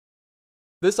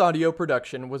This audio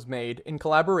production was made in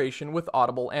collaboration with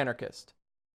Audible Anarchist.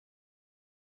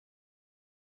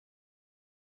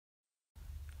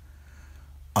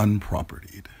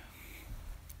 Unpropertied.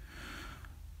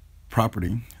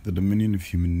 Property, the dominion of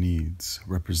human needs,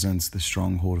 represents the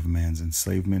stronghold of man's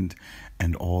enslavement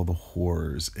and all the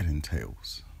horrors it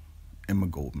entails. Emma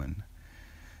Goldman,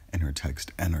 in her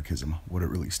text Anarchism, what it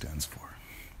really stands for.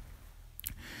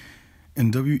 In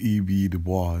W.E.B. Du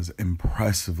Bois'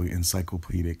 impressively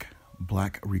encyclopedic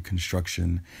Black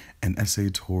Reconstruction, an essay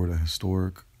toward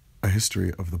a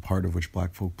history of the part of which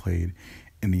black folk played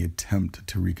in the attempt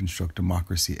to reconstruct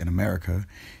democracy in America,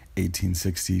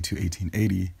 1860 to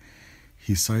 1880,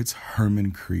 he cites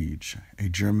Hermann Krieg, a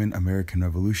German-American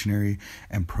revolutionary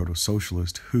and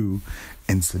proto-socialist who,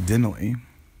 incidentally,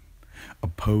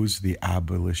 opposed the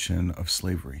abolition of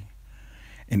slavery.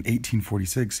 In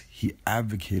 1846, he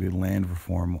advocated land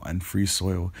reform and free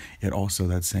soil, yet also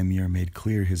that same year made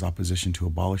clear his opposition to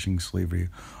abolishing slavery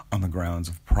on the grounds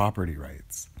of property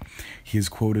rights. He is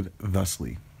quoted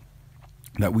thusly,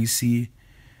 that we see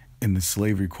in the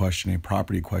slavery question a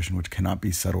property question which cannot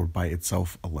be settled by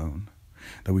itself alone,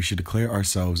 that we should declare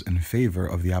ourselves in favor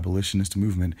of the abolitionist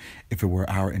movement if it were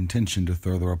our intention to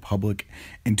throw the republic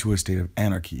into a state of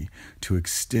anarchy, to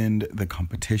extend the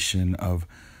competition of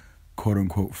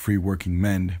quote-unquote free working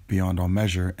men beyond all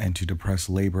measure, and to depress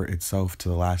labor itself to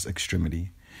the last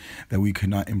extremity, that we could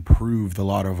not improve the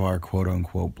lot of our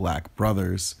quote-unquote black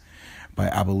brothers by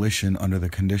abolition under the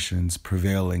conditions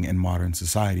prevailing in modern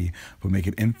society, but make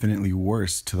it infinitely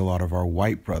worse to the lot of our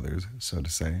white brothers, so to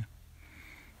say.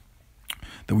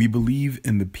 That we believe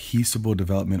in the peaceable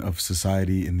development of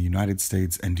society in the United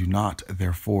States and do not,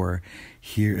 therefore,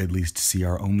 here at least see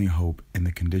our only hope in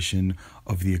the condition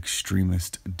of the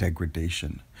extremist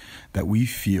degradation. That we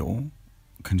feel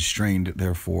constrained,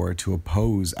 therefore, to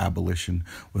oppose abolition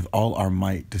with all our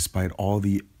might, despite all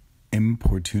the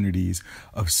importunities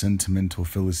of sentimental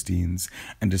Philistines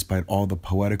and despite all the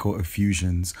poetical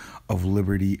effusions of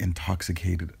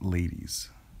liberty-intoxicated ladies.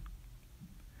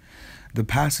 The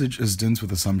passage is dense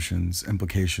with assumptions,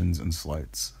 implications, and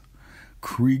slights.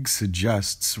 Krieg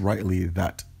suggests rightly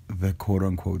that the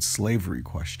quote-unquote slavery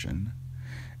question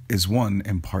is one,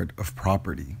 in part, of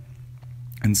property.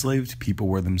 Enslaved people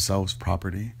were themselves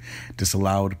property,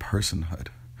 disallowed personhood.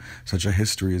 Such a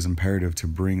history is imperative to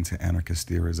bring to anarchist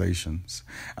theorizations,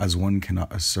 as one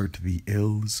cannot assert the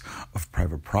ills of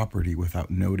private property without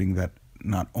noting that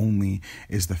not only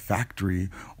is the factory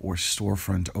or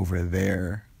storefront over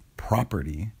there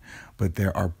property, but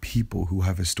there are people who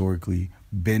have historically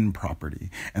been property,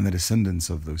 and the descendants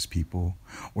of those people,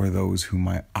 or those who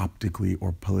might optically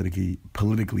or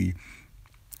politically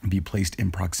be placed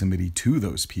in proximity to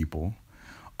those people,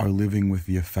 are living with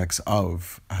the effects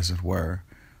of, as it were,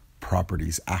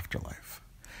 property's afterlife.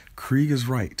 Krieg is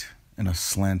right in a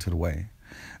slanted way.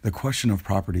 The question of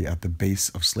property at the base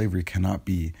of slavery cannot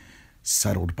be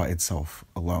settled by itself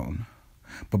alone.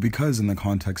 But because in the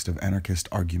context of anarchist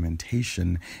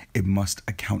argumentation, it must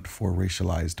account for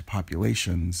racialized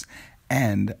populations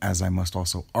and, as I must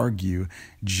also argue,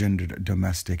 gendered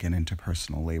domestic and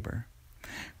interpersonal labor.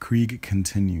 Krieg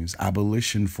continues,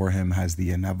 abolition for him has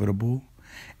the inevitable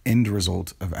end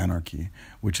result of anarchy,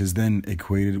 which is then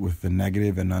equated with the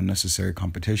negative and unnecessary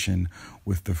competition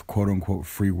with the quote-unquote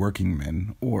free working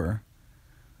men or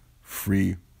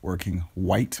free working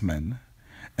white men,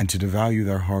 and to devalue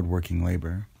their hard-working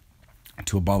labor.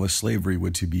 To abolish slavery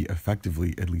would to be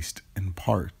effectively, at least in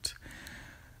part,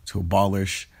 to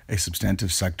abolish a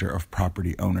substantive sector of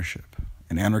property ownership.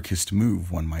 An anarchist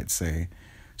move, one might say,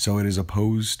 so it is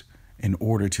opposed in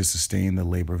order to sustain the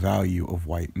labor value of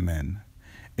white men.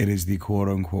 It is the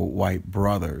quote-unquote white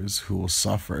brothers who will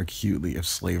suffer acutely if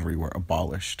slavery were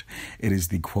abolished. It is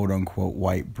the quote-unquote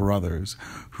white brothers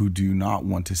who do not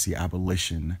want to see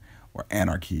abolition or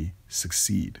anarchy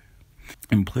succeed.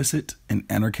 Implicit in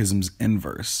anarchism's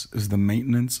inverse is the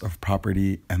maintenance of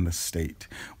property and the state,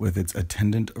 with its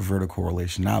attendant vertical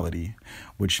relationality,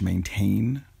 which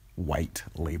maintain white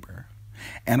labor.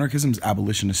 Anarchism's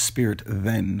abolitionist spirit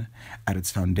then, at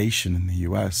its foundation in the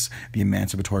U.S., the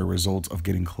emancipatory result of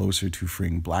getting closer to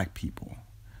freeing black people.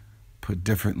 Put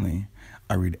differently,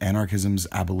 I read anarchism's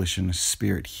abolitionist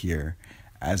spirit here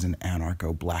as an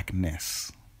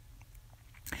anarcho-blackness.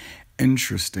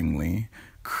 Interestingly,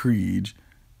 Krieg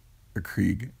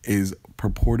is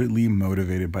purportedly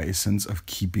motivated by a sense of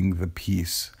keeping the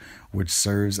peace, which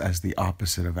serves as the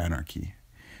opposite of anarchy.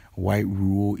 White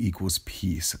rule equals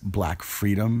peace, black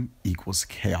freedom equals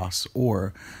chaos,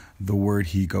 or the word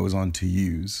he goes on to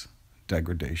use,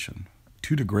 degradation.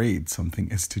 To degrade something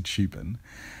is to cheapen.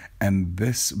 And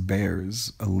this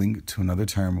bears a link to another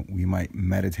term we might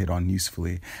meditate on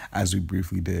usefully, as we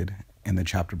briefly did in the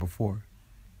chapter before: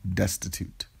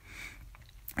 destitute.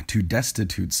 To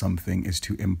destitute something is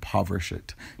to impoverish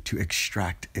it, to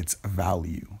extract its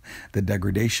value. The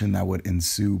degradation that would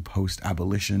ensue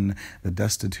post-abolition, the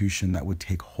destitution that would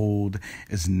take hold,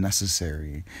 is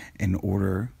necessary in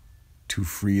order to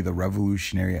free the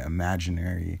revolutionary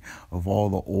imaginary of all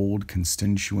the old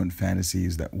constituent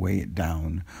fantasies that weigh it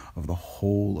down, of the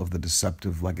whole of the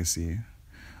deceptive legacy,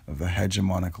 of the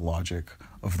hegemonic logic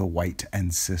of the white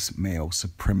and cis male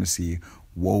supremacy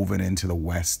woven into the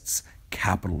West's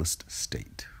capitalist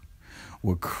state.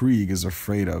 What Krieg is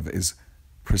afraid of is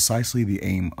precisely the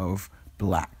aim of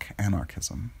Black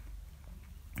anarchism: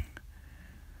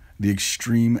 the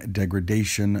extreme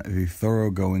degradation, the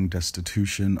thoroughgoing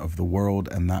destitution of the world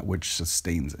and that which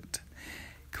sustains it.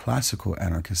 Classical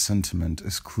anarchist sentiment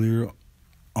is clear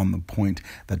on the point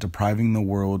that depriving the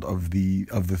world of the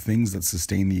things that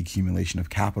sustain the accumulation of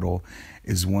capital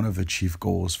is one of the chief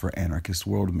goals for anarchist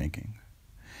world making.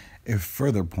 A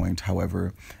further point,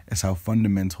 however, is how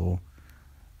fundamental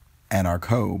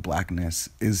Anarcho, Blackness,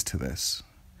 is to this.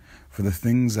 For the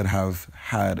things that have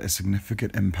had a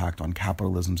significant impact on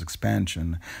capitalism's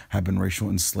expansion have been racial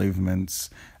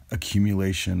enslavements,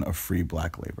 accumulation of free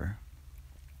Black labor.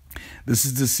 This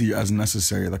is to see as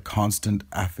necessary the constant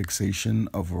affixation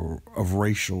of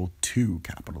racial to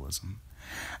capitalism.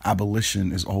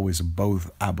 Abolition is always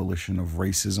both abolition of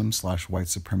racism/white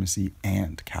supremacy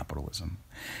and capitalism.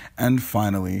 And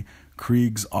finally,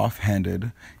 Krieg's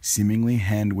offhanded, seemingly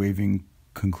hand-waving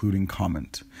concluding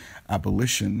comment: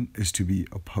 abolition is to be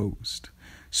opposed,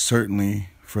 certainly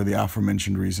for the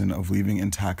aforementioned reason of leaving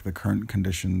intact the current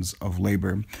conditions of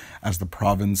labor as the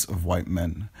province of white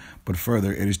men, but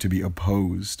further it is to be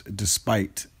opposed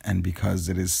despite and because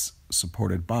it is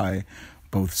supported by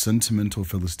both sentimental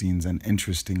Philistines and,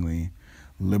 interestingly,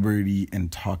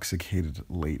 liberty-intoxicated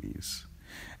ladies.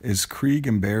 Is Krieg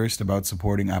embarrassed about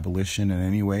supporting abolition in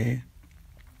any way?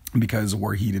 Because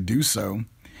were he to do so,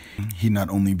 he'd not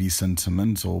only be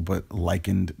sentimental, but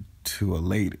likened to a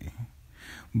lady.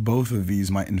 Both of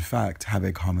these might in fact have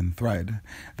a common thread,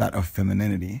 that of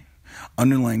femininity.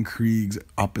 Underlying Krieg's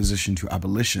opposition to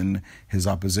abolition, his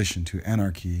opposition to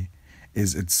anarchy,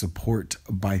 is its support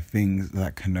by things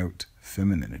that connote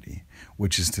femininity,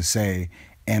 which is to say,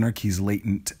 anarchy's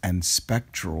latent and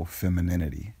spectral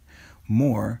femininity.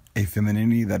 More, a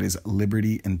femininity that is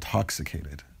liberty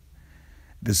intoxicated.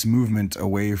 This movement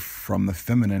away from the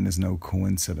feminine is no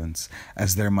coincidence,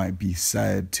 as there might be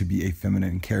said to be a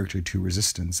feminine character to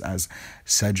resistance, as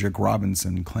Cedric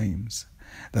Robinson claims,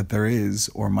 that there is,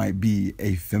 or might be,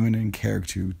 a feminine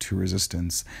character to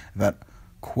resistance, that,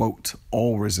 quote,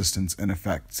 all resistance in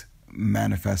effect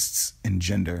manifests as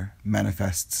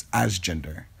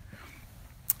gender,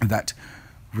 that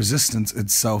resistance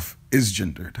itself is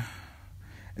gendered,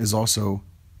 is also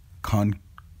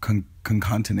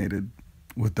concatenated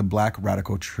with the Black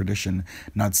radical tradition,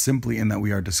 not simply in that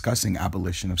we are discussing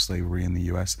abolition of slavery in the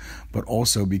U.S., but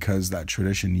also because that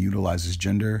tradition utilizes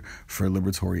gender for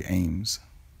liberatory aims.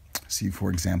 See, for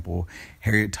example,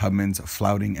 Harriet Tubman's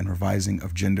flouting and revising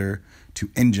of gender to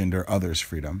engender others'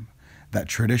 freedom. That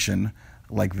tradition,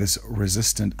 like this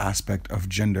resistant aspect of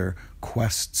gender,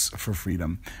 quests for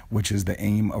freedom, which is the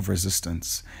aim of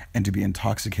resistance, and to be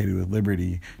intoxicated with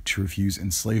liberty, to refuse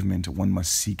enslavement, one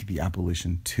must seek the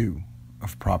abolition, too,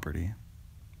 of property.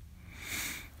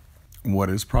 What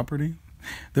is property?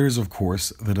 There is, of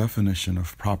course, the definition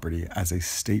of property as a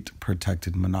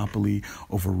state-protected monopoly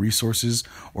over resources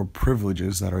or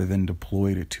privileges that are then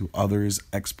deployed to others'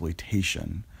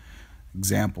 exploitation.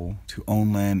 Example, to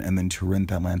own land and then to rent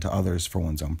that land to others for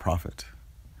one's own profit.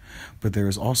 But there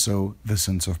is also the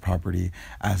sense of property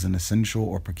as an essential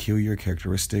or peculiar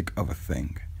characteristic of a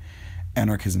thing.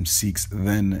 Anarchism seeks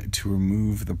then to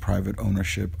remove the private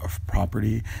ownership of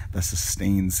property that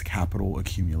sustains capital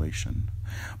accumulation.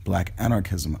 Black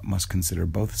anarchism must consider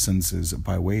both senses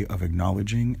by way of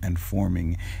acknowledging and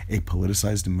forming a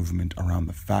politicized movement around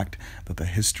the fact that the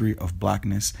history of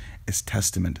Blackness is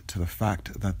testament to the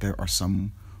fact that there are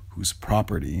some whose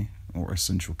property, or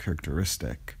essential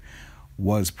characteristic,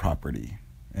 was property,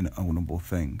 an ownable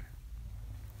thing.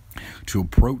 To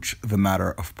approach the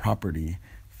matter of property,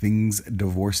 things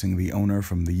divorcing the owner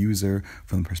from the user,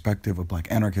 from the perspective of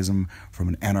Black anarchism, from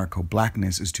an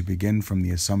anarcho-Blackness, is to begin from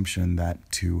the assumption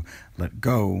that to let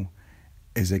go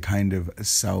is a kind of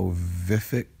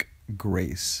salvific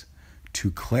grace. To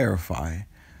clarify,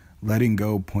 letting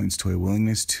go points to a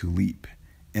willingness to leap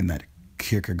in that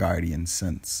Kierkegaardian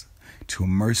sense, to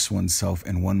immerse oneself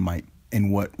in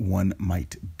what one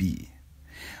might be.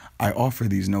 I offer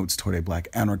these notes toward a Black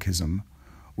anarchism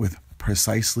with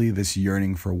precisely this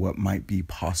yearning for what might be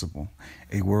possible,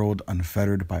 a world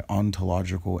unfettered by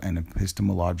ontological and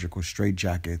epistemological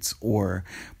straitjackets or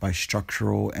by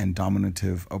structural and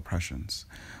dominative oppressions.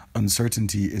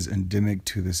 Uncertainty is endemic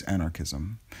to this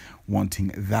anarchism,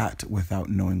 wanting that without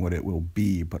knowing what it will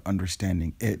be, but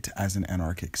understanding it as an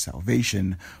anarchic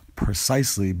salvation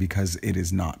precisely because it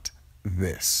is not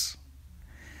this.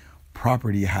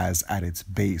 Property has at its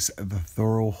base the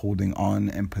thorough holding on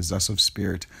and possessive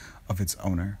spirit of its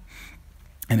owner,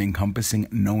 an encompassing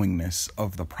knowingness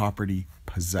of the property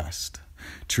possessed.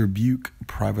 To rebuke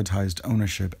privatized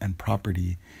ownership and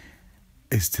property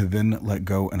is to then let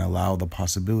go and allow the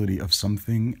possibility of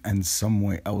something and some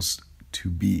way else to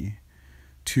be,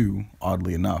 to,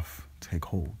 oddly enough, take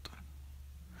hold.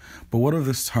 But what of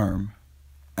this term,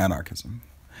 anarchism?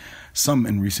 Some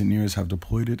in recent years have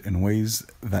deployed it in ways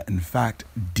that in fact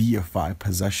deify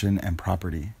possession and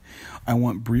property. I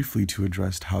want briefly to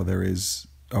address how there has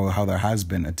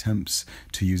been attempts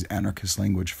to use anarchist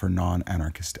language for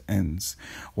non-anarchist ends.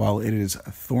 While it is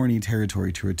thorny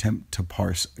territory to attempt to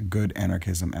parse good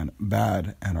anarchism and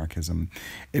bad anarchism,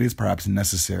 it is perhaps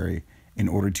necessary in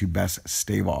order to best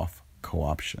stave off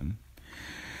co-option.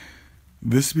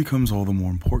 This becomes all the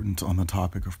more important on the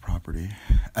topic of property,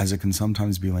 as it can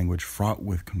sometimes be language fraught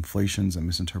with conflations and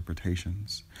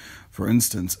misinterpretations. For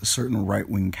instance, certain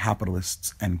right-wing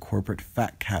capitalists and corporate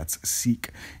fat cats seek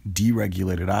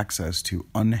deregulated access to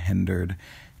unhindered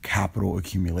capital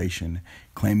accumulation,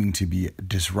 claiming to be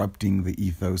disrupting the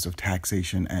ethos of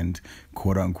taxation and,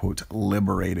 quote-unquote,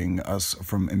 liberating us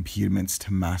from impediments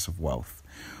to massive wealth.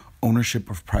 Ownership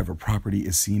of private property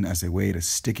is seen as a way to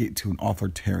stick it to an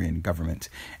authoritarian government,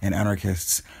 and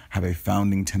anarchists have a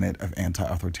founding tenet of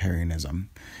anti-authoritarianism.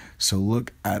 So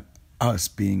look at us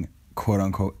being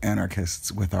quote-unquote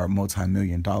anarchists with our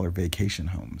multi-million-dollar vacation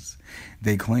homes.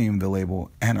 They claim the label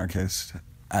anarchist,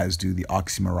 as do the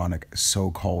oxymoronic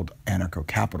so-called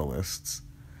anarcho-capitalists.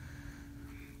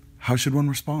 How should one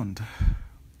respond?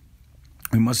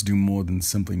 We must do more than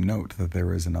simply note that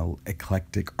there is an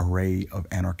eclectic array of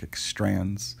anarchic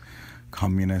strands: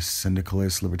 communist,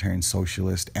 syndicalist, libertarian,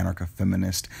 socialist,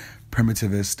 anarcho-feminist,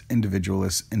 primitivist,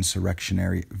 individualist,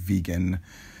 insurrectionary, vegan.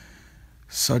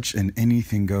 Such an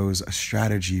anything-goes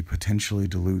strategy potentially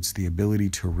dilutes the ability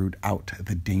to root out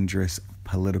the dangerous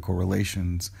political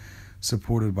relations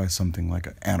supported by something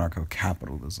like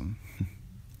anarcho-capitalism.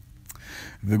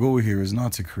 The goal here is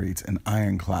not to create an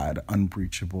ironclad,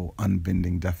 unbreachable,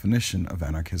 unbending definition of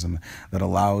anarchism that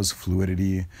allows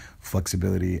fluidity,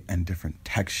 flexibility, and different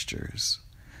textures.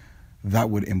 That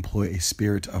would employ a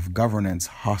spirit of governance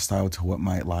hostile to what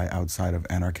might lie outside of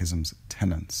anarchism's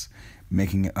tenets,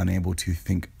 making it unable to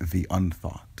think the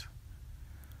unthought.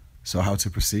 So how to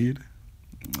proceed?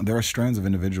 There are strands of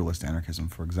individualist anarchism,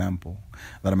 for example,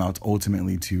 that amount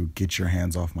ultimately to get your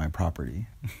hands off my property.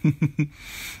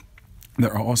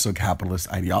 There are also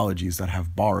capitalist ideologies that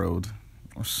have borrowed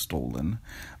or stolen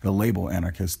the label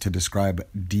anarchist to describe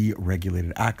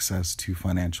deregulated access to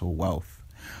financial wealth.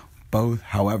 Both,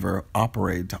 however,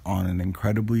 operate on an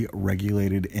incredibly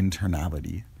regulated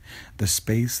internality. The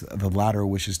space the latter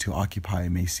wishes to occupy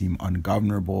may seem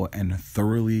ungovernable and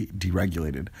thoroughly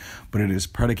deregulated, but it is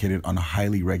predicated on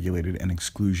highly regulated and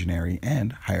exclusionary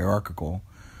and hierarchical,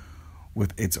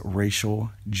 with its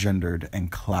racial, gendered,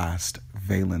 and classed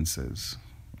valences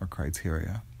or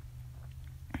criteria.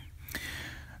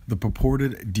 The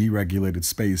purported deregulated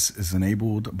space is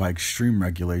enabled by extreme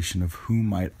regulation of who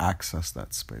might access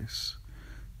that space.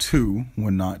 Two,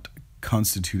 when not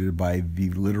constituted by the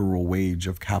literal wage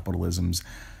of capitalism's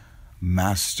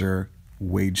master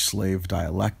wage-slave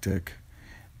dialectic,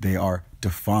 they are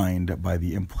defined by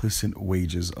the implicit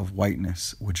wages of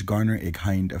whiteness, which garner a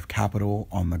kind of capital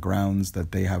on the grounds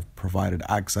that they have provided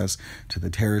access to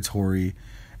the territory,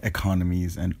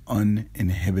 economies, and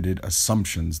uninhibited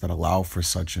assumptions that allow for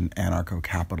such an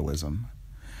anarcho-capitalism.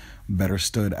 Better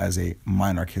stood as a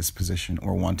minarchist position,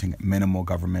 or wanting minimal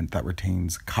government that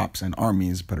retains cops and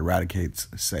armies but eradicates,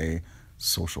 say,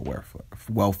 social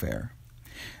welfare.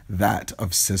 That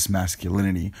of cis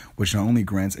masculinity, which not only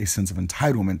grants a sense of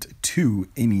entitlement to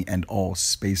any and all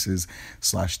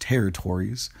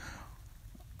spaces/territories,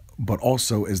 but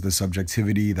also is the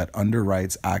subjectivity that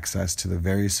underwrites access to the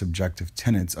very subjective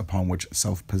tenets upon which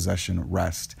self-possession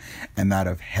rests, and that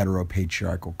of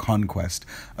heteropatriarchal conquest,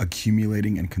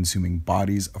 accumulating and consuming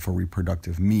bodies for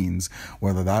reproductive means,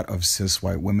 whether that of cis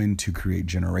white women to create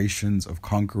generations of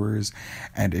conquerors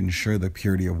and ensure the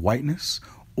purity of whiteness,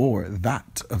 or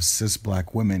that of cis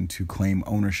black women to claim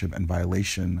ownership and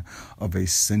violation of a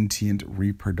sentient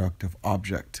reproductive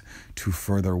object to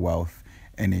further wealth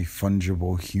in a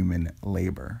fungible human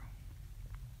labor.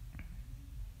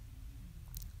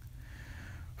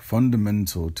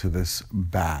 Fundamental to this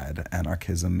bad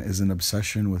anarchism is an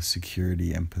obsession with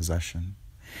security and possession.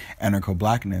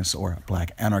 Anarcho-Blackness, or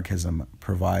Black anarchism,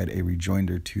 provide a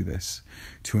rejoinder to this.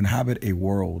 To inhabit a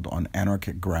world on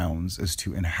anarchic grounds is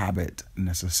to inhabit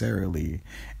necessarily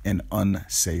an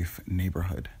unsafe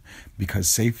neighborhood, because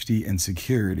safety and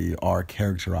security are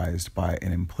characterized by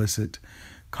an implicit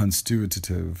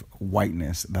constitutive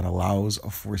whiteness that allows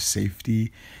for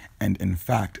safety and in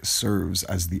fact serves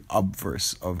as the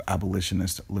obverse of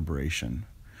abolitionist liberation.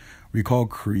 Recall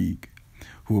Krieg,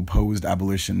 who opposed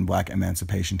abolition and black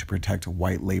emancipation to protect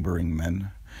white laboring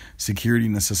men. Security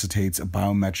necessitates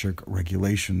biometric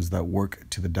regulations that work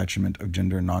to the detriment of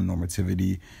gender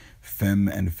non-normativity, femme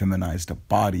and feminized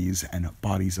bodies, and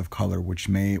bodies of color which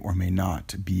may or may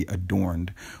not be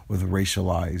adorned with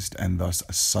racialized and thus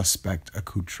suspect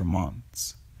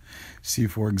accoutrements. See,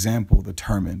 for example, the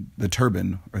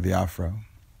turban or the afro.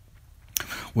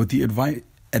 What the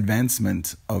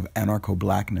advancement of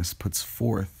anarcho-blackness puts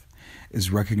forth is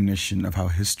recognition of how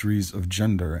histories of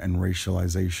gender and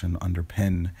racialization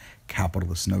underpin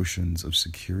capitalist notions of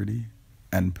security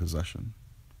and possession.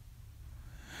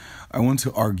 I want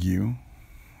to argue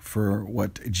for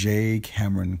what J.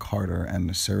 Cameron Carter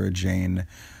and Sarah Jane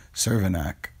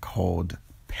Cervenak called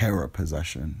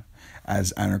parapossession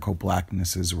as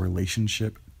anarcho-blackness's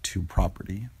relationship to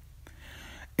property.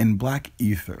 In Black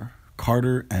Ether,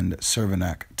 Carter and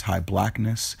Cervenak tie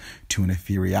blackness to an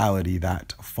ethereality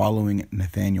that, following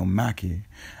Nathaniel Mackey,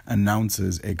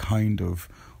 announces a kind of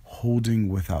holding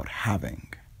without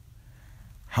having.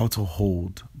 How to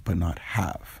hold but not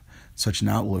have. Such an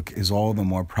outlook is all the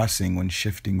more pressing when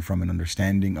shifting from an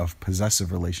understanding of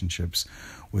possessive relationships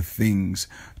with things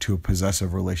to a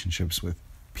possessive relationships with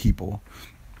people.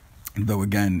 Though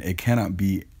again, it cannot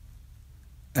be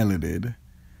eluded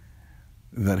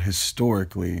that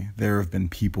historically there have been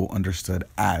people understood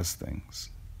as things.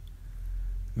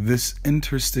 This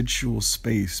interstitial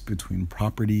space between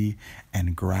property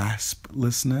and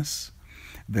grasplessness,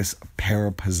 this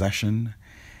parapossession,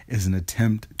 is an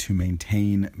attempt to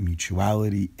maintain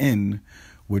mutuality in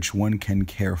which one can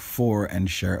care for and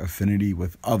share affinity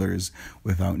with others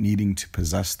without needing to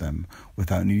possess them,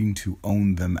 without needing to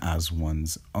own them as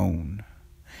one's own.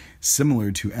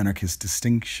 Similar to anarchist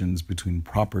distinctions between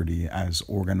property as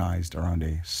organized around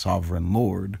a sovereign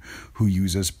lord who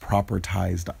uses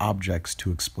propertized objects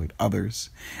to exploit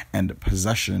others, and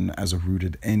possession as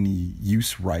rooted in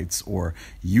use rights or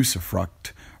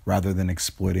usufruct rather than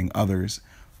exploiting others,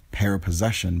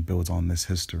 parapossession builds on this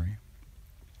history.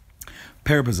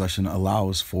 Parapossession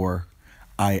allows for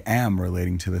I am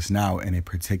relating to this now in a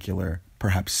particular,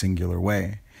 perhaps singular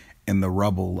way, in the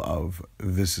rubble of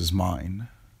this is mine.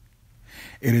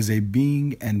 It is a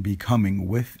being and becoming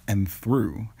with and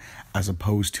through, as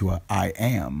opposed to a I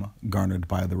am garnered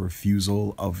by the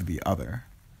refusal of the other.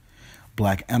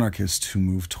 Black anarchists who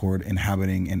move toward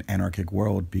inhabiting an anarchic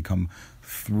world become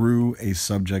through a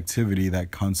subjectivity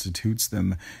that constitutes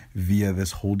them via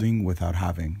this holding without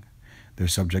having. Their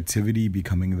subjectivity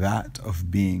becoming that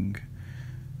of being,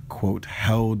 quote,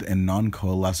 held in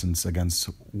non-coalescence against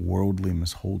worldly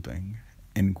misholding,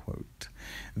 end quote.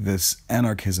 This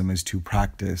anarchism is to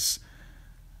practice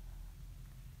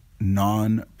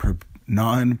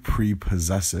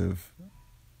non-prepossessive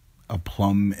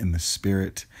aplomb in the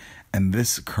spirit, and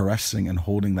this caressing and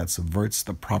holding that subverts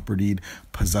the propertied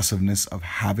possessiveness of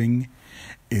having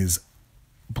is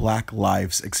Black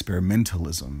life's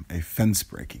experimentalism, a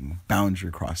fence-breaking,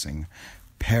 boundary-crossing,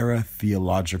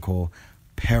 para-theological,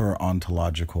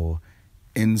 para-ontological,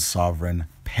 insovereign,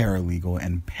 paralegal,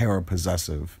 and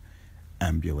parapossessive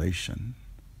ambulation.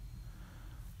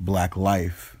 Black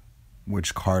life,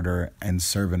 which Carter and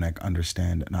Cervenak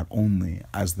understand not only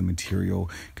as the material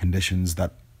conditions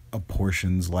that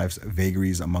apportions life's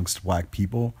vagaries amongst Black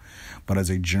people, but as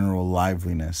a general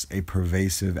liveliness, a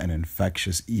pervasive and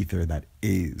infectious ether that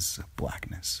is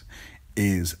Blackness,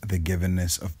 is the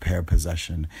givenness of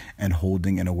parapossession and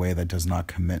holding in a way that does not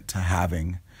commit to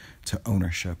having, to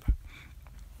ownership.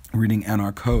 Reading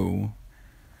Anarcho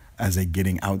as a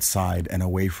getting outside and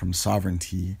away from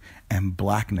sovereignty, and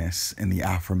Blackness in the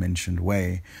aforementioned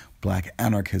way, Black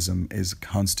anarchism is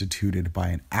constituted by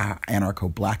an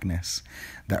anarcho-Blackness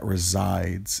that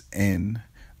resides in,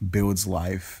 builds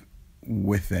life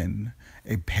within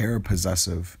a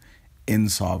parapossessive,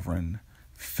 insovereign,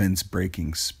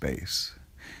 fence-breaking space.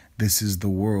 This is the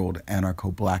world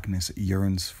anarcho-Blackness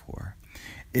yearns for,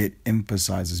 It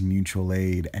emphasizes mutual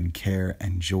aid and care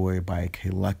and joy by a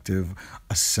collective,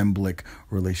 assemblic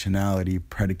relationality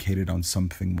predicated on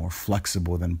something more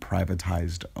flexible than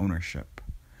privatized ownership.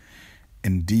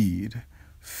 Indeed,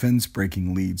 fence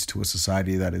breaking leads to a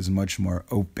society that is much more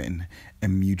open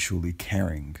and mutually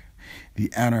caring. The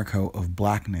Anarcho of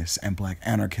Blackness and Black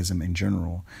anarchism in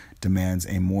general demands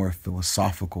a more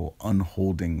philosophical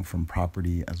unholding from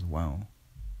property as well.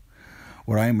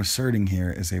 What I am asserting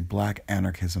here is a Black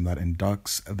anarchism that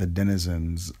inducts the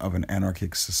denizens of an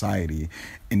anarchic society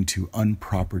into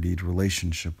unpropertied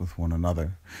relationship with one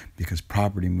another, because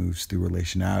property moves through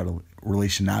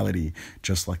relationality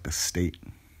just like the state.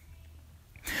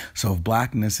 So if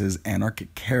Blackness's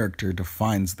anarchic character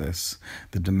defines this,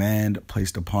 the demand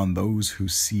placed upon those who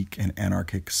seek an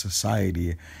anarchic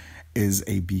society is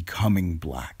a becoming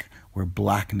Black, where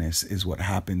Blackness is what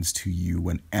happens to you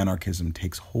when anarchism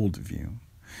takes hold of you.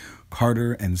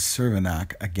 Carter and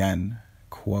Cervenak again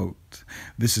quote,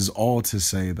 "This is all to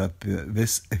say that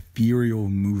this ethereal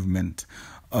movement,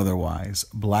 otherwise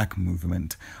Black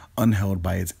movement, unheld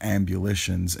by its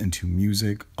ambulations into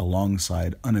music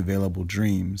alongside unavailable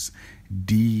dreams,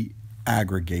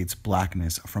 de-aggregates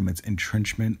Blackness from its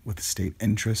entrenchment with state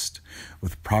interest,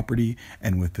 with property,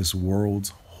 and with this world's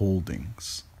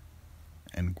holdings."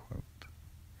 End quote.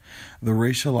 The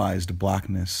racialized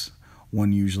Blackness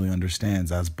one usually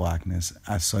understands as Blackness,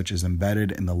 as such, is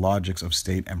embedded in the logics of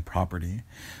state and property.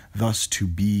 Thus, to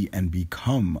be and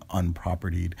become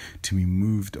unpropertied, to be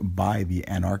moved by the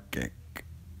anarchic,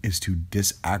 is to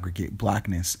disaggregate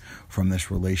Blackness from this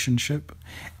relationship.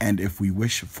 And if we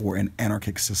wish for an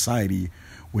anarchic society,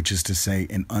 which is to say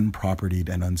an unpropertied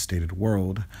and unstated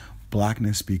world,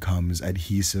 Blackness becomes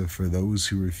adhesive for those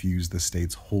who refuse the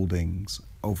state's holdings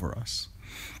over us.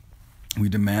 We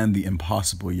demand the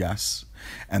impossible, yes,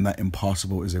 and that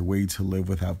impossible is a way to live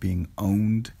without being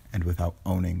owned and without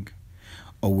owning.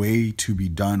 A way to be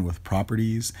done with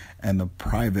properties and the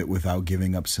private without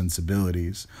giving up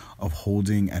sensibilities of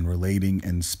holding and relating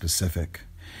in specific.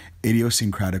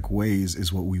 Idiosyncratic ways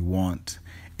is what we want,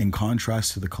 in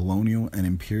contrast to the colonial and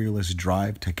imperialist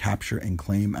drive to capture and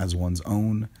claim as one's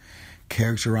own,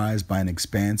 characterized by an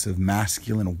expansive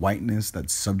masculine whiteness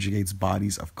that subjugates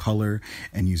bodies of color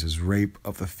and uses rape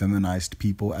of the feminized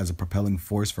people as a propelling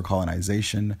force for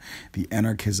colonization. The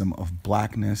anarchism of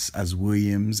Blackness, as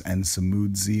Williams and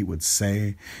Samudzi would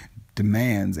say,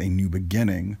 demands a new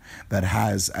beginning that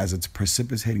has as its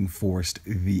precipitating force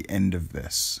the end of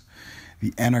this.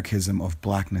 The anarchism of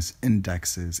Blackness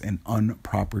indexes an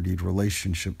unpropertied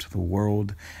relationship to the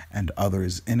world and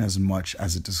others inasmuch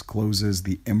as it discloses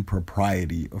the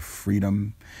impropriety of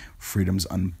freedom, freedom's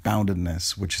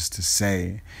unboundedness, which is to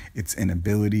say, its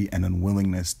inability and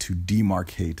unwillingness to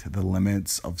demarcate the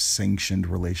limits of sanctioned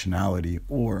relationality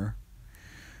or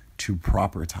to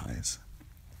propertize.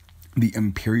 The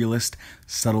imperialist,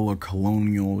 settler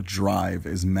colonial drive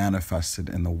is manifested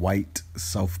in the white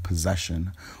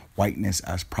self-possession, whiteness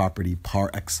as property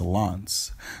par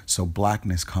excellence, so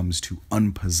Blackness comes to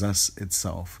unpossess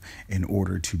itself in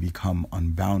order to become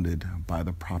unbounded by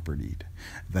the propertied,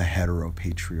 the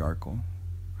heteropatriarchal.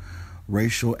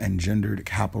 Racial and gendered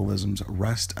capitalisms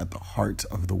rest at the heart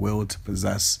of the will to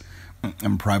possess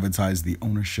and privatize the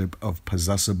ownership of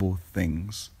possessible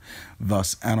things.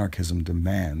 Thus, anarchism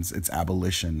demands its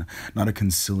abolition, not a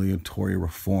conciliatory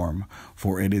reform,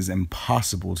 for it is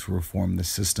impossible to reform the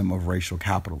system of racial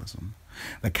capitalism.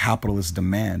 The capitalist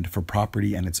demand for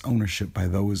property and its ownership by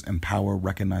those in power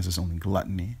recognizes only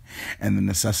gluttony, and the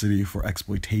necessity for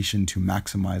exploitation to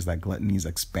maximize that gluttony's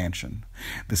expansion.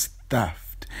 This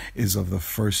theft is of the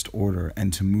first order,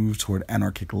 and to move toward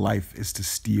anarchic life is to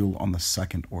steal on the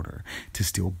second order, to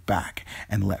steal back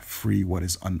and let free what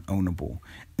is unownable.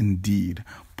 Indeed,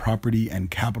 property and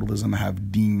capitalism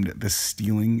have deemed this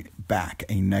stealing back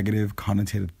a negative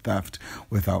connotated theft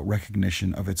without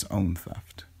recognition of its own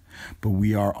theft. But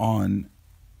we are on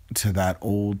to that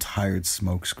old tired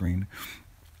smokescreen.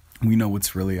 We know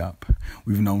what's really up.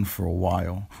 We've known for a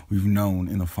while. We've known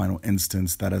in the final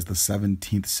instance that, as the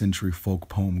 17th century folk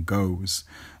poem goes,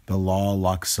 the law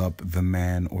locks up the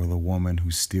man or the woman who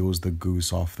steals the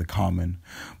goose off the common,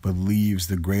 but leaves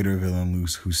the greater villain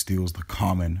loose who steals the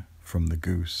common from the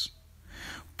goose.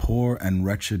 Poor and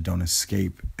wretched don't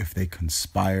escape if they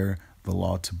conspire the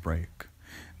law to break.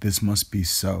 This must be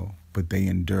so, but they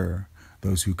endure,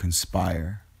 those who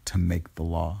conspire to make the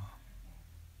law.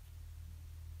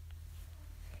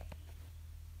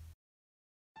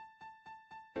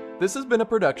 This has been a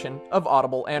production of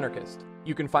Audible Anarchist.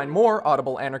 You can find more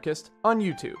Audible Anarchist on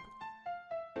YouTube.